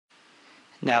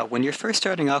Now, when you're first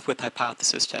starting off with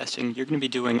hypothesis testing, you're going to be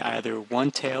doing either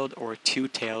one-tailed or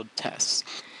two-tailed tests.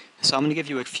 So I'm going to give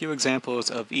you a few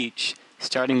examples of each,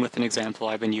 starting with an example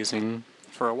I've been using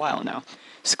for a while now.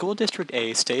 School District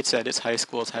A states that its high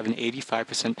schools have an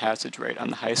 85% passage rate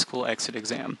on the high school exit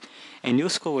exam. A new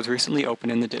school was recently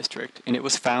opened in the district, and it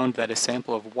was found that a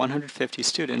sample of 150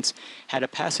 students had a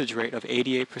passage rate of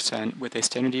 88% with a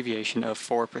standard deviation of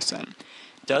 4%.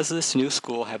 Does this new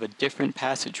school have a different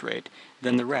passage rate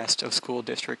than the rest of School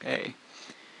District A?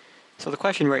 So the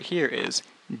question right here is,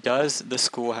 does the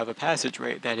school have a passage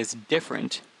rate that is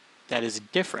different than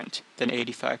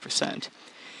 85%?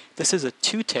 This is a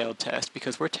two-tailed test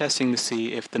because we're testing to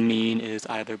see if the mean is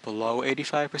either below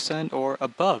 85% or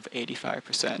above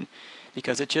 85%,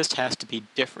 because it just has to be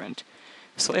different.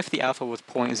 So if the alpha was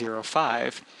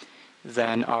 0.05,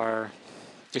 then our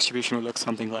distribution would look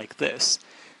something like this,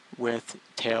 with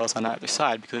tails on either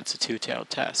side because it's a two-tailed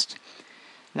test.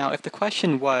 Now, if the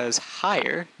question was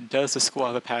higher, does the school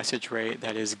have a passage rate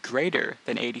that is greater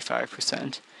than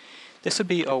 85%? This would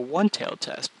be a one-tailed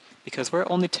test, because we're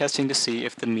only testing to see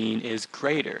if the mean is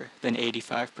greater than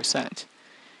 85%.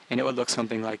 And it would look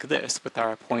something like this, with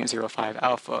our 0.05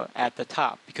 alpha at the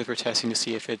top, because we're testing to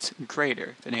see if it's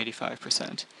greater than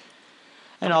 85%.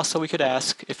 And also we could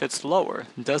ask, if it's lower,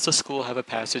 does the school have a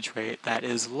passage rate that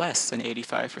is less than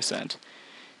 85%?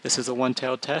 This is a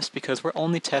one-tailed test because we're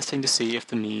only testing to see if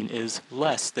the mean is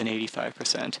less than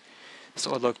 85%. So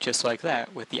it would look just like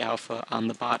that with the alpha on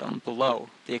the bottom, below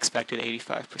the expected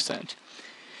 85%.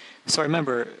 So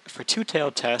remember, for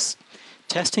two-tailed tests,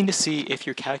 testing to see if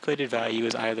your calculated value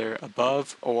is either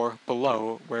above or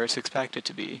below where it's expected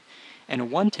to be. And a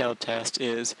one-tailed test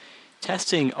is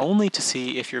testing only to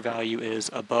see if your value is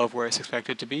above where it's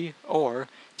expected to be, or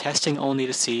testing only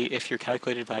to see if your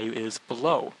calculated value is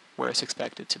below where it's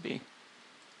expected to be.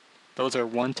 Those are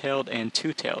one-tailed and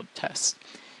two-tailed tests.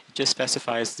 It just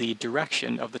specifies the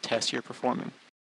direction of the test you're performing.